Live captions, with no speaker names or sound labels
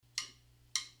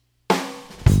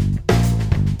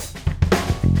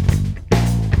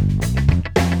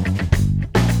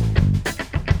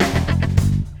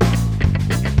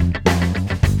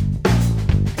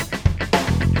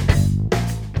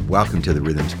to the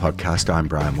Rhythms Podcast. I'm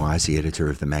Brian Wise, the editor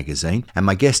of the magazine, and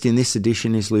my guest in this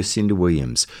edition is Lucinda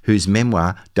Williams, whose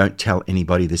memoir, Don't Tell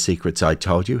Anybody the Secrets I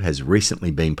Told You, has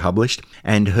recently been published,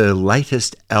 and her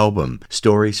latest album,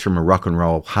 Stories from a Rock and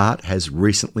Roll Heart, has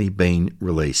recently been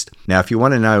released. Now, if you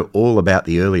want to know all about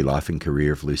the early life and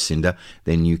career of Lucinda,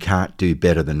 then you can't do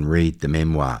better than read the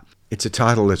memoir. It's a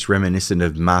title that's reminiscent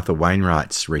of Martha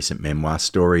Wainwright's recent memoir,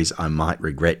 Stories I Might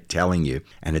Regret Telling You,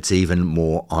 and it's even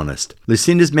more honest.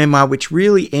 Lucinda's memoir, which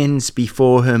really ends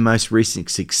before her most recent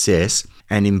success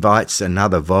and invites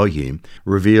another volume,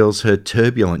 reveals her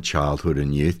turbulent childhood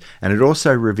and youth, and it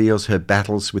also reveals her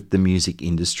battles with the music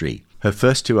industry. Her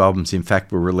first two albums, in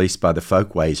fact, were released by the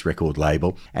Folkways record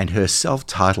label, and her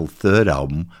self-titled third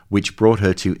album, which brought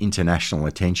her to international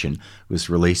attention, was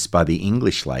released by the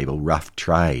English label Rough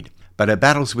Trade. But her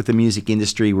battles with the music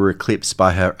industry were eclipsed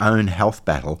by her own health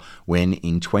battle when,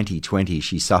 in 2020,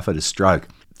 she suffered a stroke.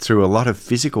 Through a lot of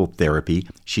physical therapy,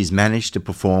 she's managed to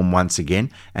perform once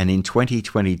again, and in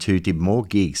 2022 did more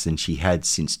gigs than she had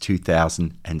since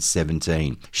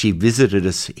 2017. She visited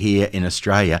us here in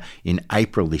Australia in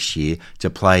April this year to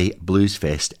play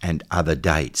Bluesfest and other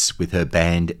dates with her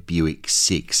band Buick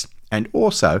 6, and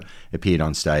also appeared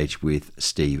on stage with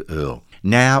Steve Earle.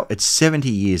 Now, at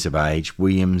 70 years of age,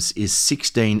 Williams is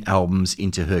 16 albums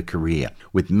into her career,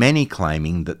 with many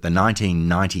claiming that the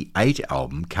 1998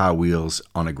 album, Car Wheels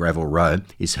on a Gravel Road,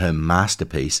 is her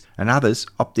masterpiece, and others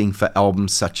opting for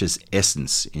albums such as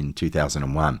Essence in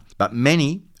 2001. But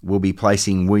many will be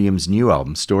placing Williams' new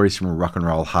album, Stories from a Rock and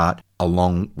Roll Heart,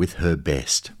 along with her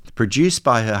best. Produced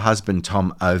by her husband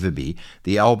Tom Overby,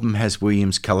 the album has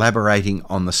Williams collaborating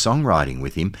on the songwriting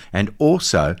with him and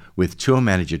also with tour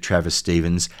manager Travis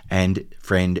Stevens and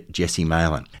friend Jesse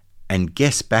Malin, and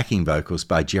guest backing vocals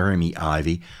by Jeremy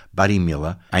Ivy, Buddy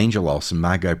Miller, Angel Olsen,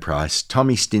 Margot Price,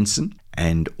 Tommy Stinson,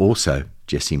 and also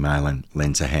Jesse Malin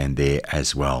lends a hand there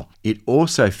as well. It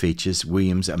also features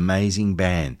Williams' amazing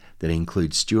band that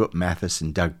includes Stuart Mathis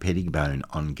and Doug Pettibone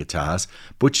on guitars,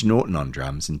 Butch Norton on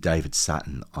drums, and David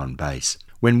Sutton on bass.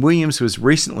 When Williams was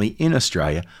recently in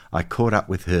Australia, I caught up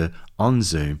with her on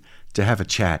Zoom to have a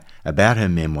chat about her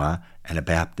memoir and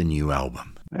about the new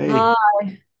album. Hey,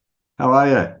 hi. How are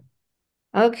you?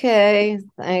 Okay,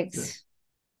 thanks.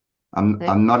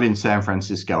 I'm not in San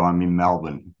Francisco. I'm in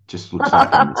Melbourne. Just looks like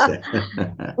I'm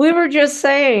in We were just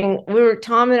saying,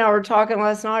 Tom and I were talking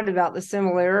last night about the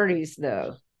similarities,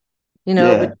 though.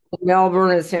 Between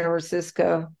Melbourne and San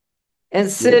Francisco, and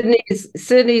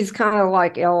Sydney's kind of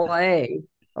like LA a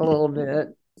little bit,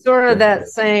 sort of that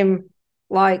same,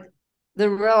 like the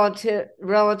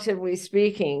relatively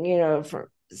speaking, from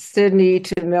Sydney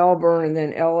to Melbourne and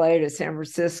then LA to San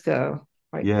Francisco.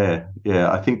 Yeah.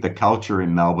 I think the culture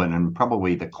in Melbourne and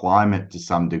probably the climate to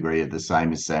some degree are the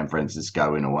same as San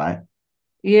Francisco in a way.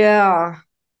 Yeah.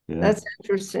 That's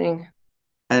interesting.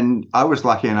 And I was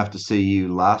lucky enough to see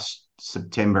you last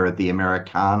September at the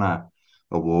Americana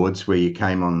Awards, where you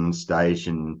came on stage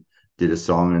and did a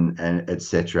song and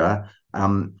etc.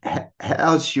 How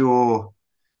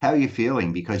are you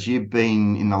feeling? Because you've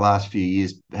been in the last few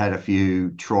years had a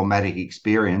few traumatic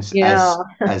experience,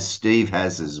 as Steve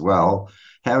has as well.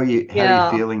 How are you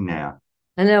feeling now?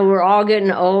 I know we're all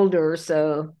getting older,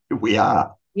 so we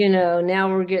are. Now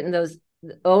we're getting those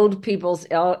old people's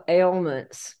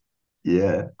ailments.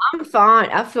 Yeah. I'm fine.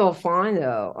 I feel fine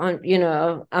though. I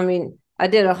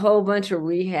did a whole bunch of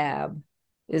rehab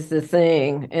is the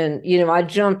thing. And, I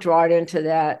jumped right into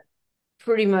that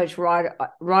pretty much right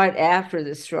after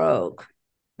the stroke.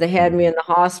 They had me in the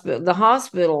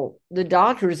hospital. The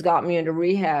doctors got me into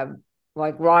rehab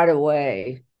like right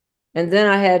away. And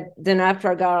then after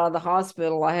I got out of the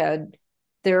hospital, I had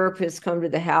therapists come to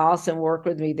the house and work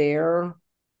with me there.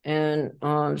 And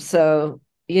so,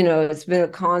 it's been a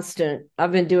constant.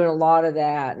 I've been doing a lot of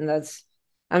that. And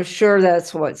I'm sure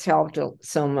that's what's helped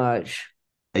so much.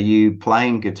 Are you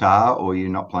playing guitar or are you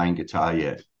not playing guitar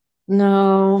yet?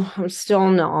 No, I'm still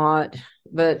not.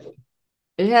 But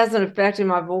it hasn't affected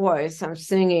my voice. I'm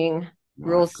singing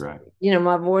great.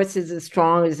 My voice is as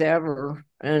strong as ever.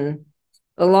 And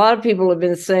a lot of people have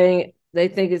been saying they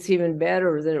think it's even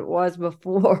better than it was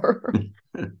before.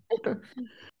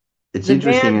 It's the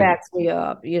interesting. Band backs me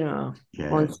up,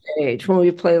 on stage. When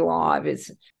we play live,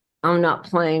 I'm not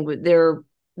playing, but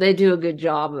they do a good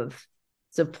job of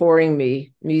supporting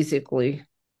me musically.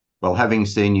 Well, having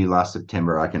seen you last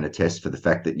September, I can attest for the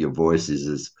fact that your voice is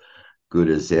as good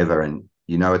as ever. And,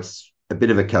 it's a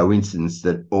bit of a coincidence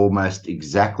that almost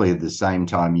exactly at the same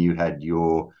time you had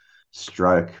your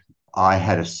stroke, I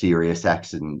had a serious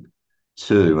accident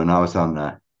too. And I was on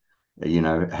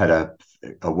had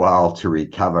a while to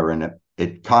recover, and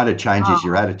it kind of changes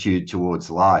your attitude towards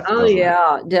life, Oh doesn't it?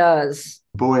 yeah, it does.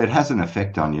 Boy, it has an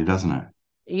effect on you, doesn't it?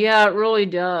 Yeah, it really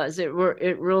does. It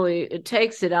really it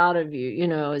takes it out of you.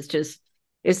 It's just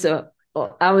it's a.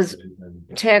 I was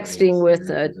texting with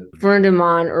a friend of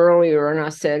mine earlier, and I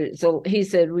said, so he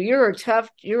said, "Well, you're a tough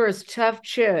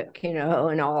chick,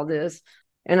 and all this."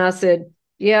 And I said,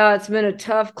 "Yeah, it's been a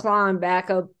tough climb back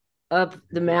up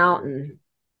the mountain.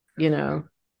 You know,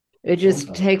 it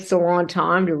just takes a long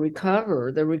time to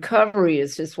recover. The recovery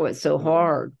is just what's so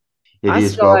hard. It I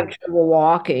is. still have Well, trouble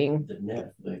walking,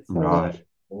 right.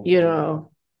 you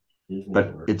know."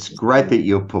 But it's great that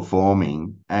you're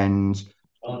performing. And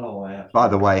by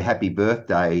the way, happy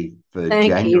birthday for Thank you.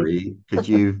 January, because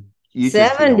you just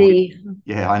hit 70,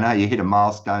 yeah, I know you hit a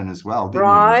milestone as well, didn't you?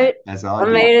 right? As I I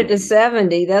did. made it to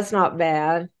 70. That's not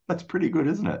bad. That's pretty good,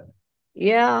 isn't it?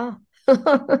 Yeah.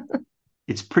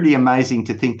 It's pretty amazing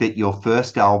to think that your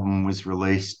first album was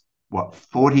released, what,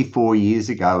 44 years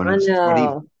ago, and I it's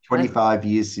know. 25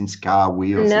 years since Car I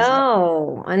Wheels. Is that?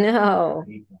 know. I know.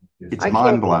 It's I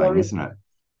mind can't blowing, believe. isn't it?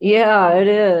 Yeah, it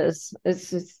is. It's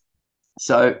just,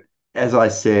 So, as I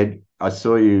said, I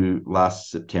saw you last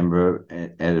September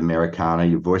at Americana.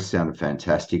 Your voice sounded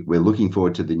fantastic. We're looking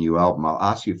forward to the new album. I'll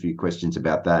ask you a few questions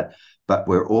about that, but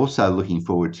we're also looking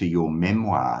forward to your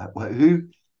memoir. Who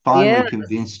finally yeah.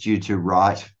 convinced you to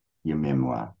write your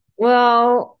memoir?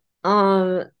 Well,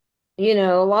 a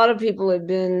lot of people have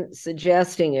been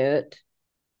suggesting it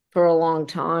for a long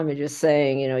time and just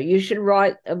saying, you should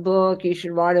write a book, you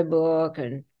should write a book.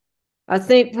 And I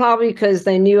think probably because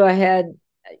they knew I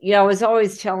was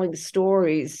always telling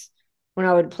stories when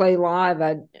I would play live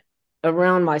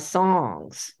around my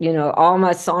songs. All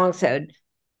my songs had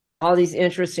all these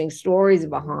interesting stories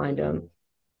behind them.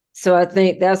 So I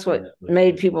think that's what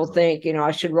made people think,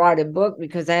 I should write a book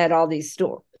because I had all these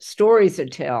stories to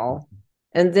tell.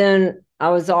 And then I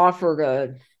was offered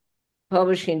a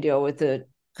publishing deal with a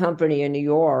company in New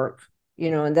York,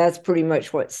 and that's pretty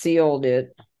much what sealed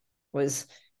it was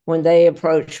when they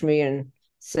approached me and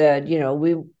said,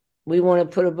 we want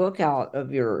to put a book out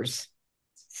of yours.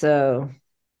 So,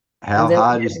 and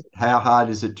then How hard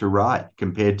is it to write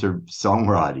compared to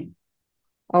songwriting?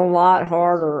 a lot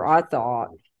harder, I thought.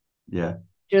 Yeah.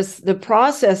 Just the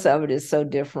process of it is so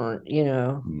different.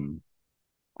 Mm.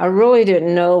 I really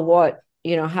didn't know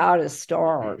how to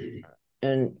start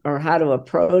or how to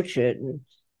approach it, and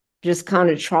just kind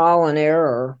of trial and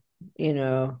error, you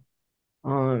know.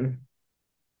 Um,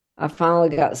 I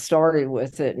finally got started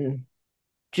with it and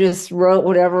just wrote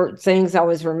whatever things I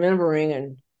was remembering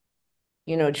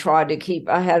and, tried to keep.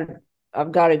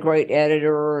 I've got a great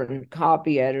editor and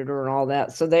copy editor and all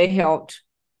that. So they helped,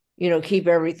 keep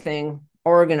everything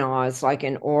organized, like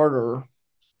in order.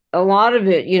 A lot of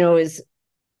it, is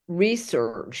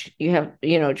research. You have,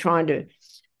 trying to,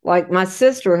 like my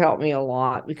sister helped me a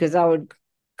lot because I would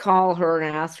call her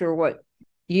and ask her what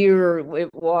year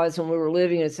it was when we were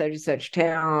living in such and such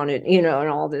town and, and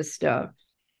all this stuff.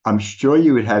 I'm sure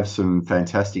you would have some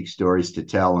fantastic stories to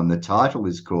tell. And the title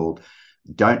is called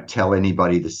Don't Tell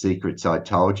Anybody the Secrets I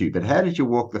Told You. But how did you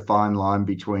walk the fine line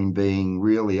between being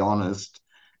really honest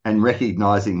and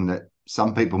recognizing that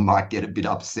some people might get a bit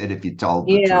upset if you told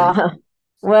the truth? Yeah.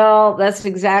 Well, that's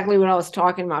exactly what I was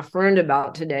talking to my friend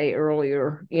about today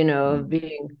earlier,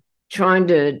 trying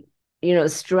to,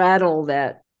 straddle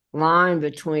that line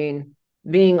between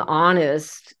being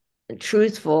honest and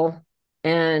truthful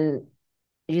and,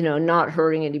 not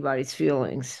hurting anybody's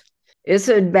feelings. It's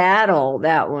a battle,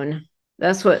 that one.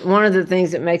 That's one of the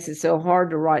things that makes it so hard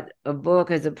to write a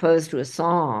book as opposed to a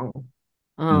song.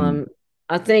 Mm.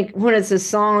 I think when it's a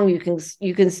song, you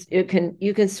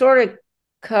can sort of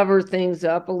cover things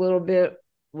up a little bit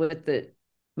with the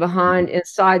behind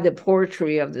inside the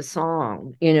poetry of the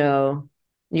song.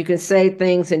 You can say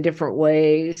things in different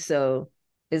ways, so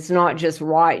it's not just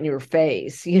right in your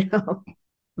face.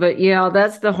 But yeah,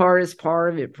 that's the hardest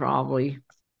part of it, probably.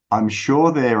 I'm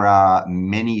sure there are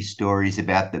many stories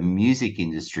about the music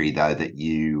industry, though, that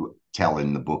you tell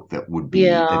in the book that would be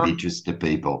of Yeah, interest to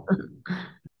people.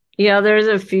 yeah, there's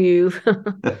a few.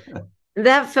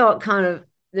 That felt kind of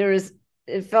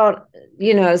it felt,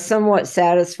 somewhat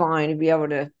satisfying to be able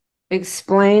to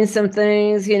explain some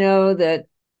things, that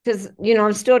because,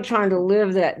 I'm still trying to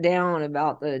live that down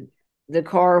about the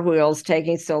car wheels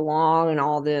taking so long and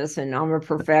all this, and I'm a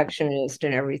perfectionist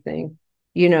and everything,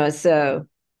 so,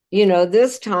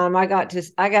 this time I got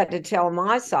to tell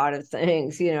my side of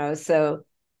things, so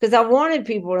because I wanted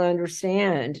people to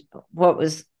understand what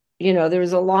was, there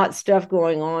was a lot of stuff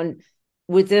going on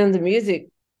within the music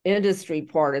industry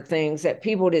part of things that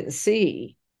people didn't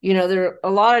see. there are a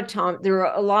lot of there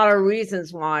are a lot of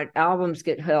reasons why albums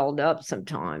get held up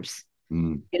sometimes,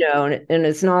 and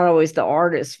it's not always the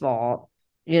artist's fault.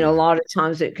 A lot of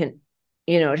times it can,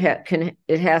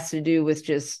 it has to do with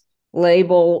just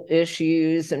label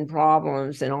issues and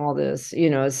problems and all this,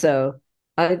 so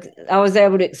I was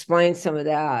able to explain some of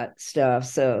that stuff.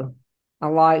 So I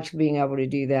liked being able to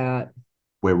do that.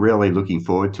 We're really looking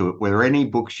forward to it. Were there any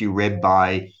books you read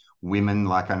by women?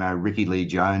 Like I know Ricky Lee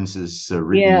Jones has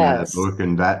written a Yes. book,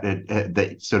 and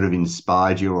that sort of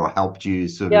inspired you or helped you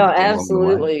sort Yeah, of along the way.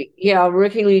 absolutely. Yeah,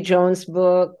 Ricky Lee Jones'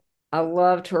 book. I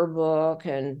loved her book.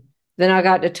 And then I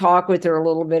got to talk with her a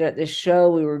little bit at this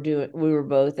show we were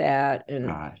both at and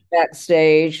Right.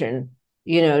 backstage. And,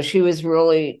 she was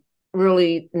really,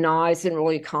 really nice and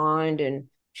really kind. And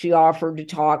she offered to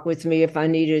talk with me if I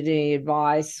needed any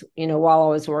advice, while I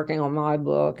was working on my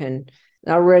book. And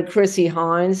I read Chrissy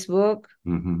Hines' book.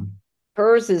 Mm-hmm.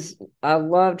 Hers I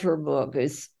loved her book.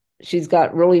 She's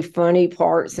got really funny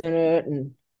parts in it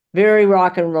and very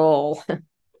rock and roll,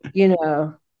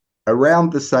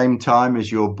 Around the same time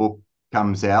as your book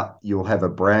comes out, you'll have a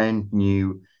brand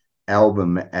new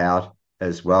album out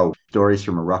as well. Stories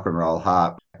from a Rock and Roll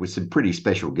Heart with some pretty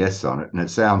special guests on it. And it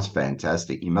sounds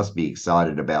fantastic. You must be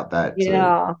excited about that too.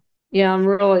 Yeah. Yeah, I'm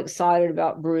really excited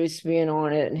about Bruce being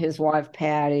on it and his wife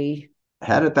Patty.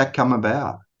 How did that come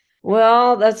about?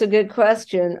 Well, that's a good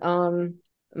question.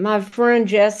 My friend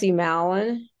Jesse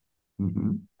Mallon.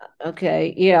 Mm-hmm.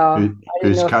 Okay, yeah. I didn't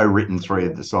Who's know co-written 3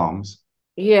 of the songs.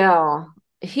 Yeah.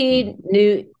 He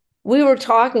knew we were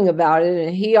talking about it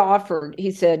and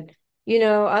he said,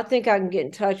 I think I can get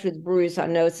in touch with Bruce. I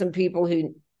know some people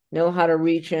who know how to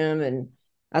reach him, and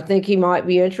I think he might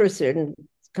be interested in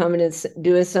coming and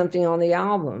doing something on the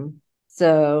album.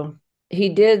 So he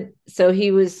did. So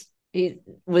he was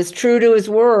true to his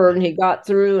word, and he got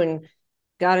through and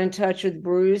got in touch with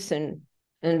Bruce, and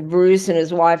Bruce and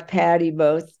his wife Patty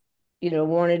both,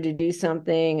 wanted to do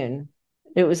something, and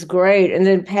it was great. And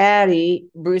then Patty,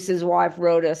 Bruce's wife,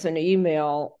 wrote us a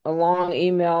long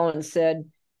email, and said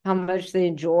how much they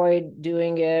enjoyed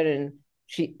doing it. And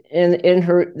she, in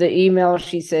the email,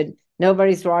 she said,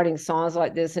 nobody's writing songs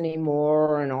like this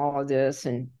anymore, and all of this,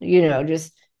 and,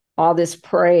 just all this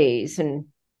praise. And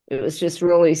it was just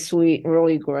really sweet and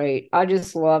really great. I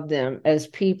just love them as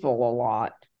people a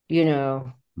lot,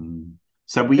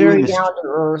 So were you in very the down to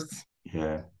earth.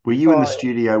 yeah? Were you in the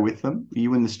studio with them? Were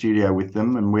you in the studio with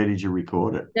them, and where did you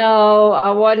record it? No,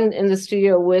 I wasn't in the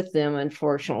studio with them,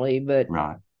 unfortunately, but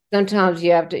Right. sometimes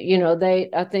you have to,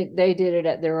 I think they did it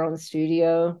at their own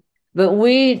studio. But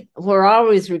where I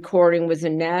was recording was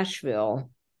in Nashville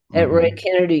at Ray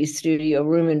Kennedy's studio,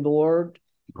 Room and Board,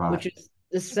 which is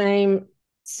the same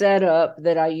setup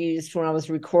that I used when I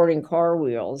was recording Car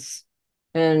Wheels.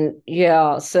 And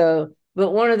yeah,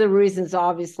 but one of the reasons,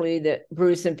 obviously, that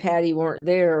Bruce and Patty weren't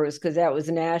there is because that was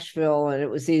Nashville, and it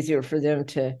was easier for them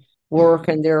to work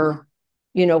in their,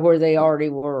 where they already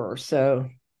were. So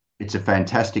it's a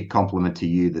fantastic compliment to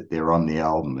you that they're on the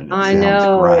album, and it I sounds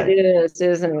know great. it is,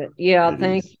 isn't it? Yeah, It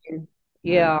thank is. you.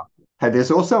 Yeah. Hey,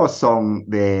 there's also a song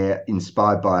there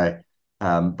inspired by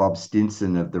Bob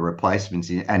Stinson of The Replacements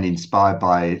and inspired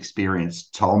by experience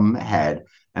Tom had.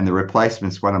 And The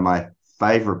Replacements, one of my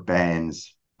favorite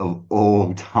bands of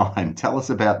all time. Tell us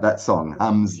about that song,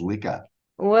 Hums Liquor.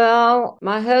 Well,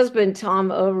 my husband, Tom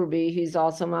Overby, who's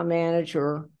also my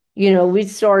manager, we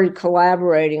started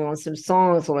collaborating on some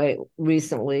songs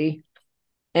recently,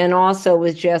 and also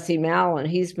with Jesse Mallon.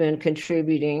 He's been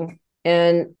contributing.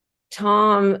 And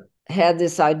Tom had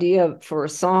this idea for a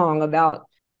song about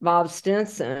Bob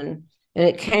Stinson, and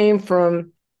it came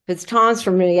from, because Tom's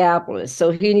from Minneapolis, so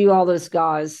he knew all those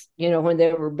guys, when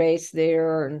they were based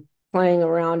there and playing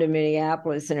around in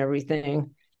Minneapolis and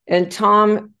everything. And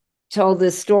Tom told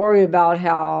this story about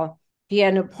how he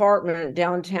had an apartment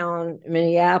downtown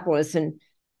Minneapolis, and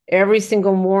every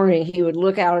single morning he would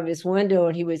look out of his window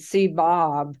and he would see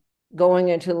Bob going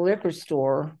into the liquor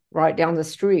store right down the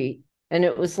street. And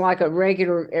it was like a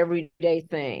regular everyday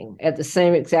thing at the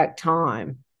same exact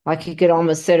time. Like he could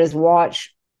almost set his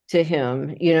watch to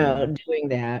him, doing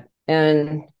that.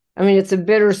 And I mean, it's a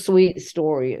bittersweet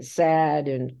story. It's sad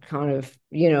and kind of,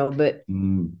 but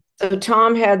so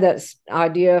Tom had that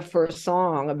idea for a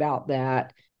song about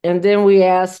that. And then we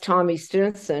asked Tommy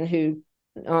Stinson, who,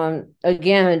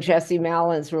 again, Jesse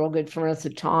Mallon's real good friends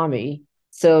with Tommy.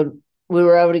 So we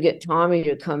were able to get Tommy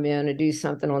to come in and do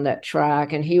something on that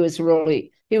track. And he was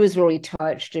really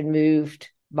touched and moved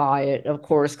by it, of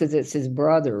course, because it's his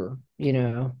brother,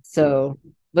 So,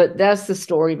 but that's the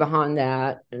story behind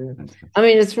that. And I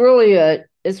mean, it's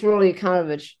really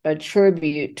kind of a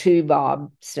tribute to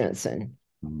Bob Stinson.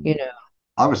 you know.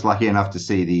 I was lucky enough to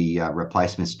see the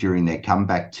Replacements during their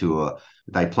comeback tour.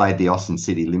 They played the Austin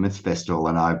City Limits Festival,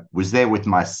 and I was there with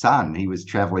my son. He was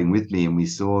traveling with me, and we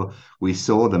saw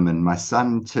them. And my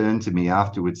son turned to me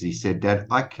afterwards. He said, "Dad,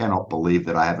 I cannot believe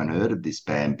that I haven't heard of this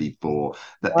band before."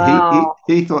 That Wow.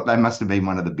 he thought they must have been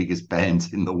one of the biggest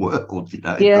bands in the world.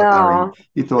 Yeah.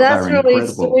 He thought they That's were really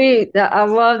incredible. sweet. I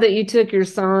love that you took your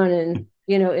son and,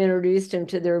 introduced him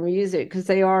to their music because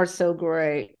they are so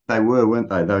great. They were, weren't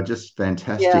they? They were just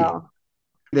fantastic. Yeah.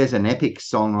 There's an epic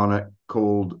song on it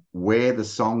called "Where the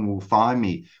Song Will Find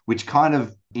Me," which kind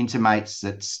of intimates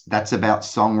that's about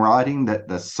songwriting, that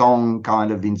the song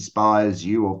kind of inspires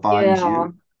you or finds Yeah.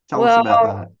 you. Tell us Well, about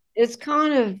that. it's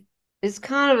kind of it's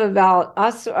kind of about I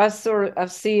sort of I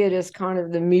see it as kind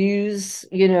of the muse,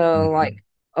 like Mhm.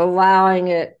 allowing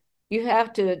it. You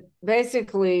have to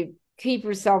basically keep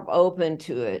yourself open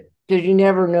to it because you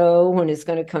never know when it's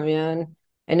going to come in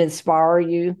and inspire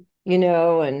you,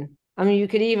 and I mean you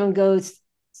could even go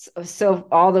so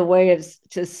all the way as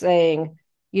to saying,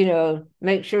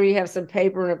 make sure you have some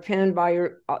paper and a pen by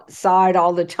your side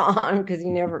all the time because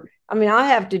you never I mean, I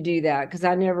have to do that because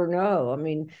I never know. I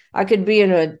mean, I could be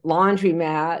in a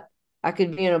laundromat, I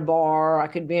could be in a bar, I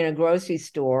could be in a grocery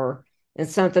store, and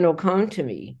something will come to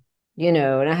me, and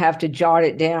I have to jot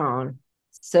it down.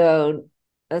 So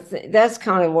that's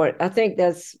kind of what I think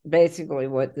that's basically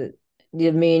what the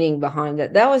meaning behind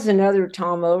that. That was another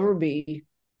Tom Overby,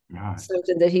 Right.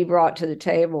 something that he brought to the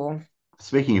table.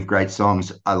 Speaking of great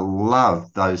songs, I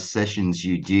love those sessions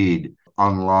you did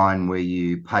online where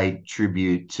you paid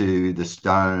tribute to the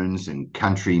Stones and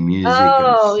country music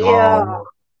and Oh, yeah. soul.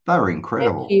 They were Thank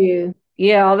incredible. you.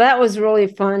 Yeah, that was really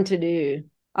fun to do.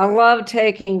 I love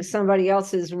taking somebody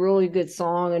else's really good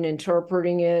song and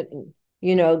interpreting it and,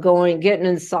 getting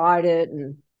inside it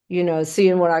and,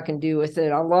 seeing what I can do with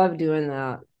it. I love doing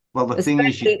that. Well, the thing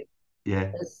is, Especially, yeah,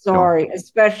 go on. sorry,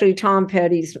 especially Tom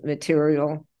Petty's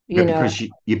material, Yeah, because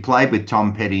you played with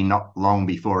Tom Petty not long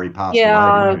before he passed away,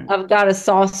 Yeah, didn't you? I've got a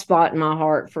soft spot in my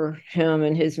heart for him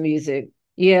and his music.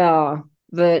 Yeah,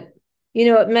 but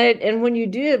it made and when you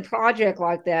do a project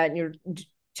like that and you're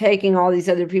taking all these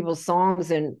other people's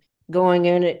songs and going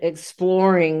in and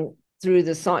exploring through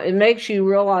the song, it makes you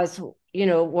realize,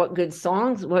 what good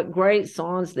songs, what great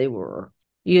songs they were,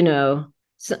 you know.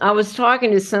 So I was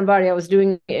talking to somebody, I was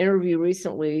doing an interview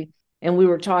recently, and we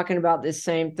were talking about this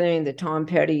same thing, the Tom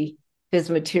Petty, his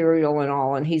material and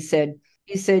all, and he said,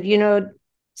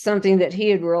 something that he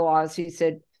had realized. He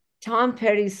said, Tom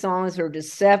Petty's songs are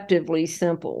deceptively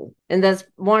simple. And that's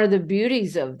one of the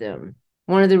beauties of them.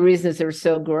 One of the reasons they're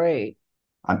so great.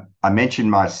 I mentioned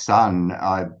my son.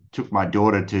 I took my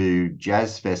daughter to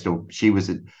Jazz Festival.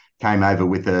 Came over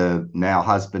with her now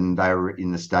husband. They were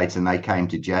in the States and they came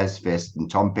to Jazz Fest and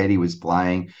Tom Petty was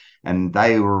playing and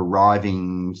they were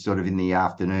arriving sort of in the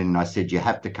afternoon. And I said, you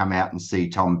have to come out and see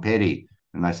Tom Petty.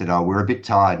 And they said, oh, we're a bit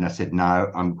tired. And I said,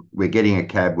 no, we're getting a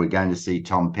cab. We're going to see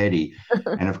Tom Petty.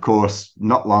 And of course,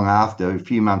 not long after, a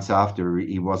few months after,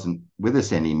 he wasn't with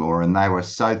us anymore. And they were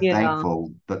so Yeah.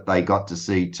 thankful that they got to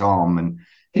see Tom. And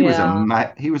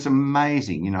Yeah. he was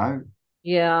amazing,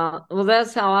 Yeah. Well,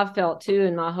 that's how I felt too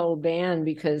in my whole band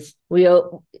because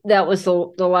that was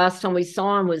the last time we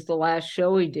saw him was the last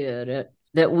show he did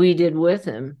that we did with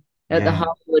him at the Yeah,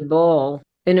 Hollywood Bowl.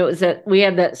 And it was that we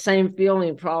had that same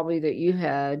feeling probably that you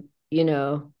had,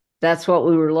 that's what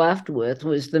we were left with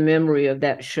was the memory of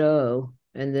that show.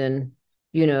 And then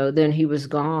he was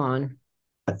gone.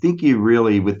 I think you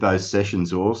really, with those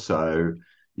sessions also,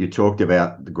 you talked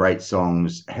about the great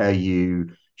songs, how you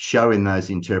show in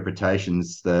those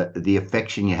interpretations the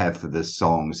affection you have for the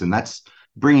songs, and that's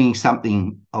bringing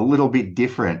something a little bit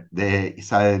different there.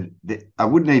 So I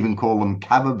wouldn't even call them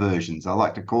cover versions. I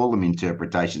like to call them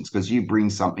interpretations because you bring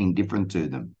something different to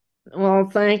them. Well,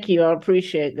 thank you. I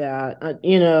appreciate that.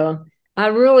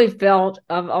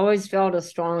 I've always felt a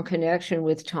strong connection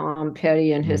with Tom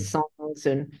Petty and his Mm. songs.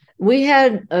 And we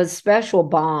had a special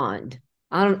bond.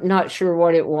 I'm not sure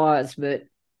what it was, but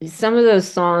some of those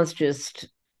songs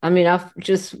I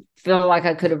just feel like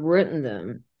I could have written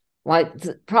them. Like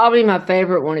probably my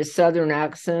favorite one is Southern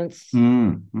Accents,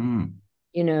 Mm, mm.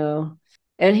 you know,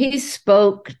 and he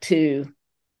spoke to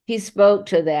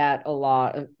that a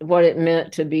lot, what it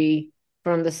meant to be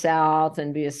from the South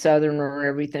and be a Southerner and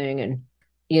everything, and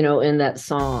in that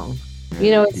song.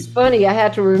 Yeah. It's funny. I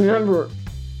had to remember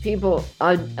people.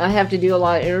 I have to do a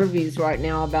lot of interviews right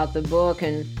now about the book,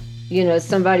 and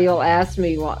somebody will ask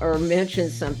me or mention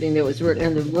something that was written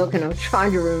in the book, and I'm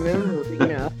trying to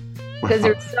remember. because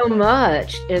there's so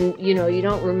much, and you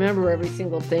don't remember every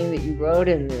single thing that you wrote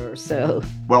in there. So,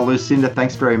 well, Lucinda,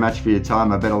 thanks very much for your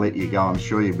time. I better let you go. I'm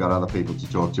sure you've got other people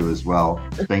to talk to as well.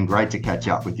 It's been great to catch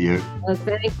up with you.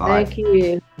 Thank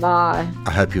you. Bye.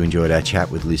 I hope you enjoyed our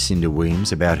chat with Lucinda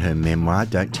Williams about her memoir,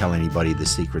 Don't Tell Anybody the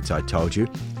Secrets I Told You,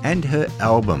 and her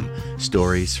album,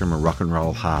 Stories from a Rock and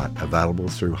Roll Heart, available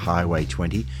through Highway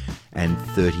 20 and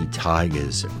 30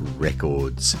 Tigers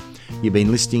Records. You've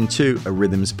been listening to a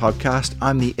Rhythms podcast.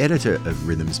 I'm the editor of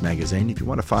Rhythms Magazine. If you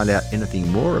want to find out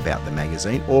anything more about the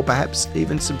magazine, or perhaps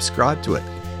even subscribe to it,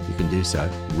 you can do so,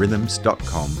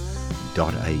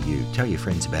 rhythms.com.au. Tell your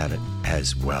friends about it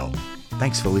as well.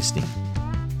 Thanks for listening.